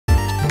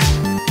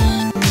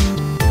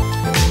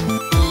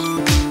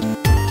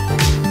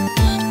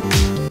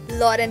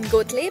Lauren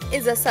Gottlieb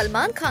is a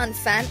Salman Khan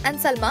fan and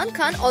Salman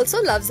Khan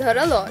also loves her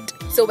a lot.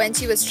 So when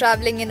she was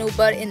traveling in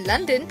Uber in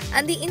London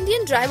and the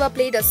Indian driver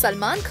played a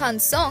Salman Khan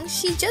song,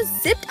 she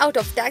just zipped out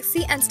of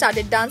taxi and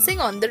started dancing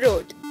on the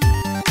road.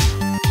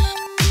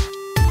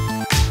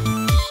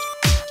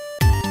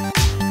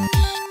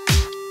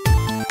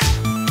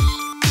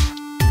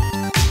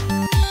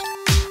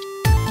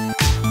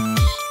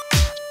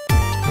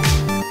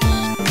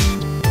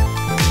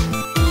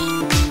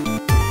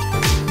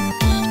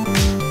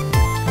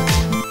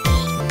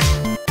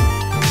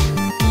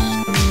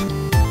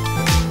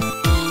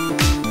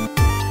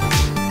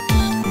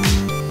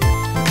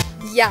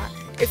 Yeah,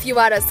 if you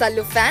are a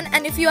Sallu fan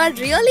and if you are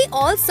really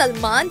all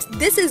Salman,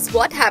 this is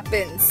what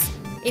happens.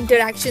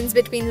 Interactions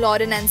between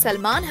Lauren and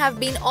Salman have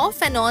been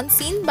off and on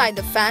seen by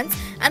the fans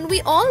and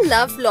we all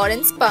love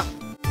Lauren's punk.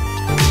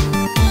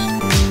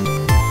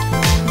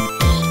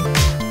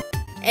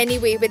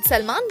 Anyway, with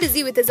Salman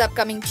busy with his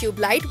upcoming Tube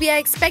Light, we are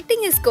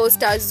expecting his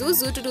co-star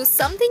Zuzu to do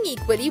something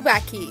equally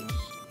wacky.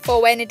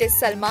 For when it is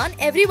Salman,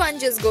 everyone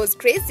just goes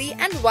crazy,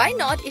 and why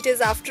not? It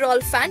is after all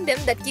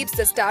fandom that keeps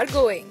the star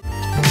going.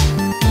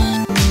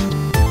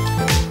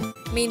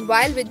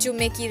 Meanwhile, with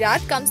Jumme ki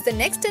Raat comes the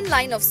next in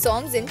line of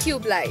songs in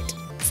Tube Light.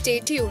 Stay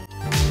tuned.